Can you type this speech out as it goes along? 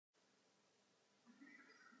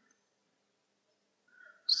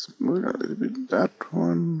move a little bit that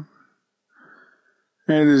one.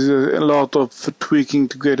 And this is a lot of tweaking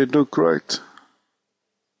to get it look right.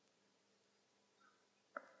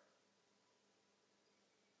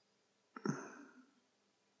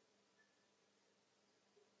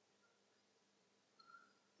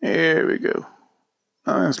 There we go.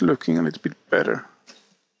 Now it's looking a little bit better.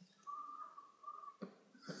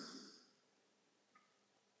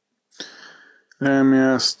 I'm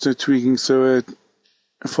just tweaking so it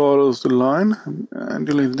follows the line and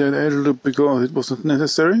delete that edge because it wasn't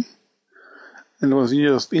necessary. It was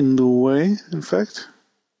just in the way, in fact.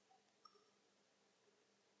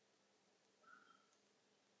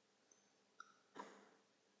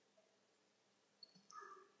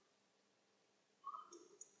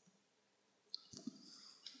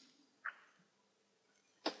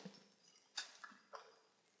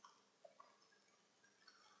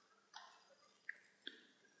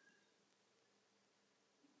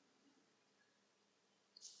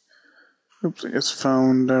 Oops, I just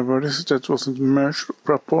found a vertex that wasn't merged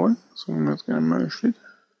properly, so I'm not gonna merge it.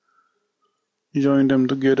 Join them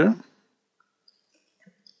together.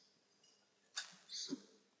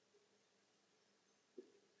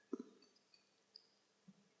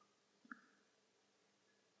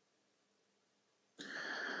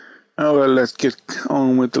 Oh well, let's get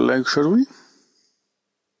on with the leg, shall we?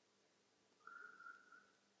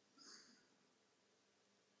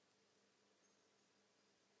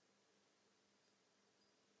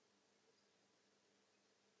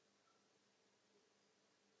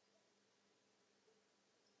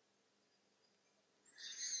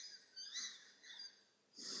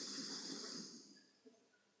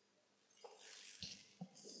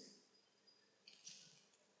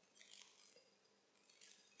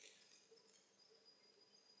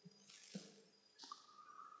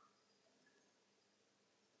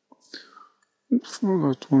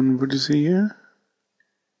 Forgot one vertex here.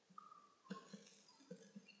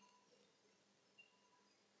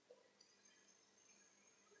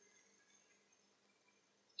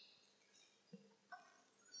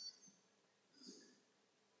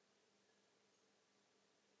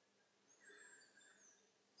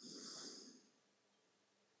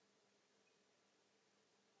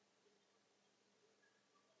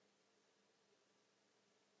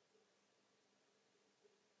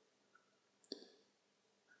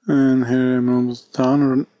 And here I'm almost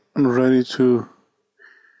done and ready to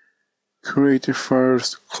create the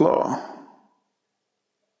first claw.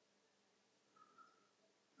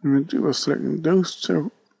 I'm selecting those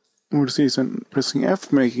two vertices and pressing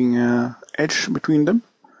F, making an edge between them.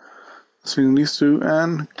 Selecting these two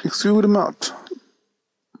and extrude them out.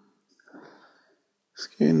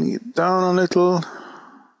 Scaling it down a little.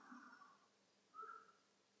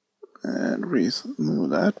 And remove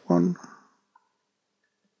that one.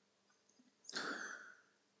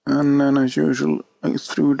 And then, as usual,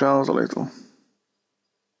 extrude out a little.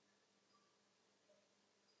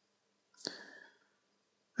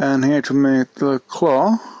 And here to make the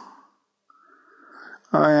claw,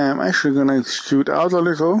 I am actually going to extrude out a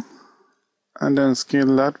little, and then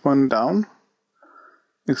scale that one down.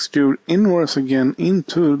 Extrude inwards again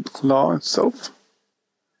into the claw itself,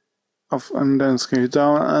 and then scale it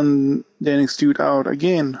down, and then extrude out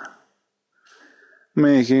again,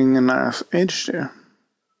 making a nice edge there.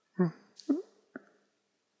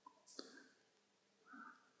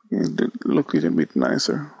 It look a little bit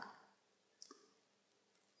nicer.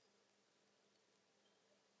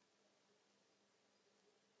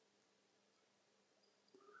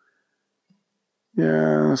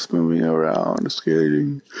 Yeah, it's moving around,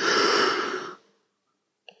 scaling.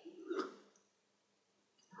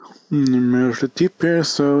 Merge the tip here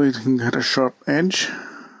so it can get a sharp edge.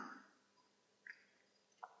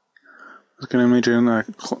 I can imagine a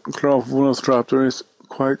claw of velociraptor is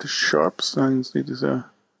quite sharp, since it is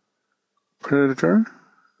a predator.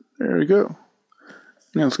 There we go.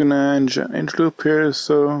 Now it's gonna edge loop here,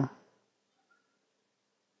 so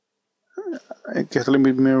I get a little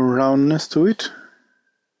bit more roundness to it.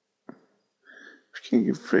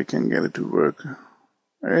 If I can get it to work.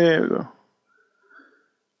 There we go.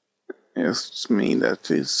 It's me that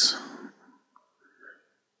is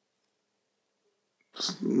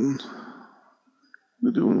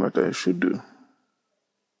doing what I should do.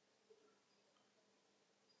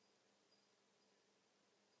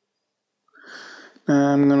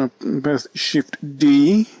 I'm gonna press Shift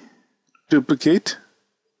D, duplicate,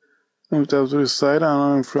 move it out to the side, and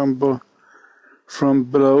I'm from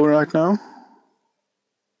below right now,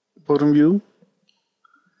 bottom view.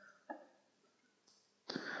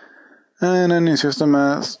 And then it's just a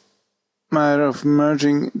matter of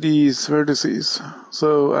merging these vertices.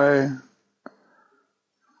 So I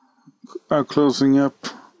are closing up,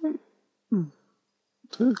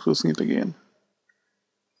 closing it again.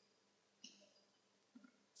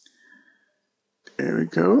 There we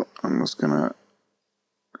go. I'm just gonna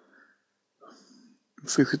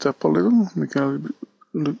fix it up a little, make it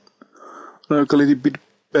look a little bit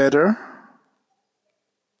better.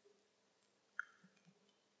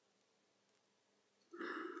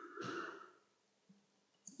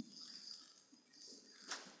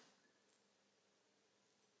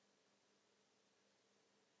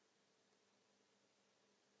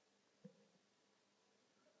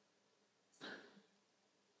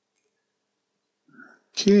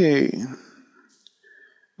 Okay,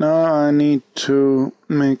 now I need to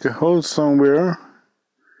make a hole somewhere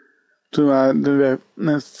to add the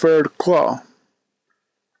third claw.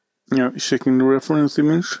 Checking the reference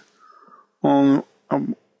image on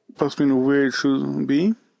possibly where it should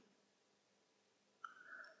be.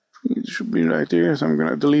 It should be right there, so I'm going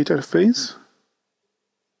to delete that face.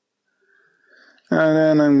 And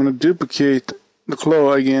then I'm going to duplicate the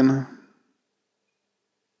claw again.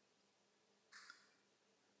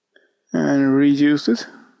 And reuse it.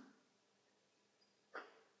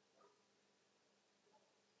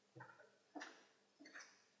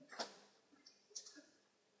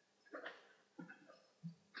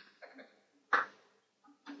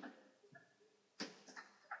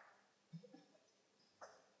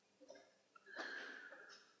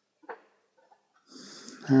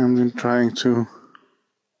 I'm trying to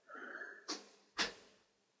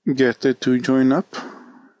get it to join up.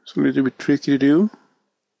 It's a little bit tricky to do.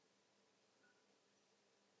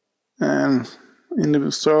 And in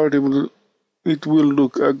the start it will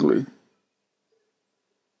look ugly.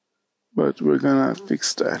 But we're gonna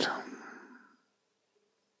fix that.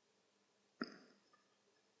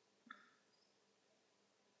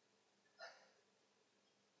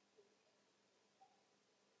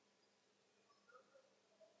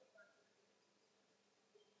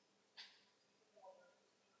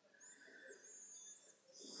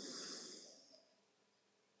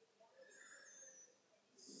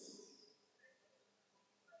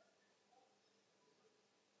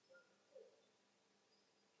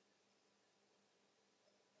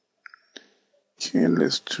 Okay,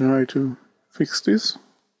 let's try to fix this.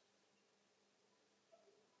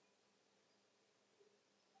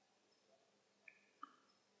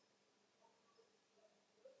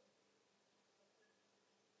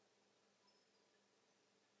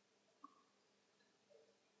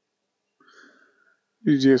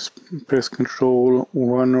 You just press Ctrl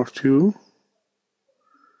 1 or 2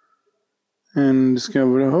 and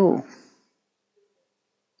discover a hole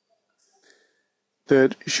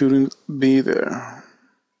that shouldn't be there. I'm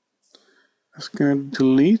just going to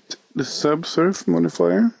delete the subsurf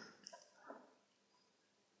modifier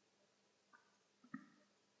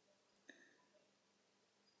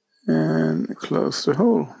and close the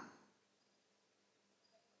hole.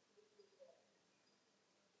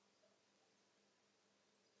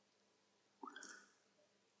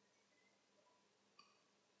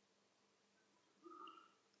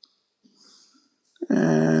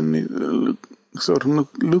 And it will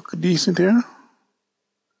look decent here.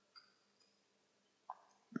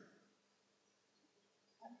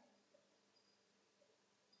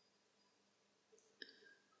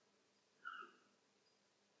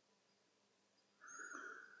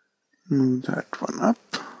 Move that one up.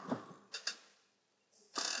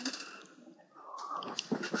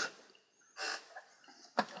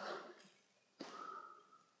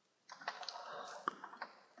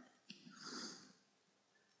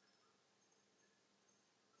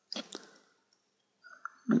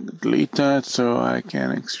 Delete that so I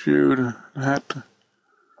can extrude that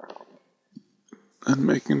and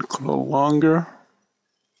make it glow longer.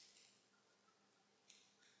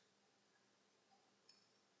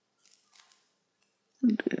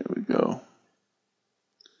 There we go.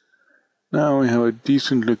 Now we have a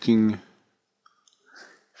decent looking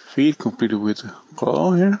feet completed with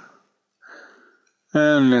claw here.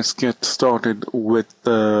 And let's get started with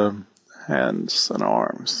the hands and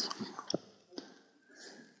arms.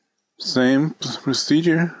 Same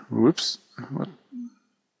procedure. Whoops. What?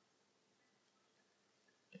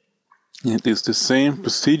 It is the same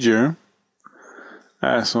procedure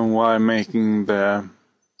as on while making the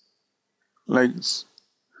legs.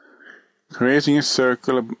 Creating a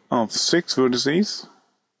circle of 6 vertices.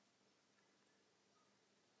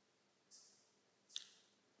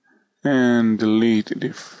 And delete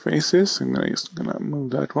the faces. I'm just gonna move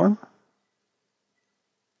that one.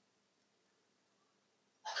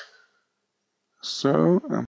 So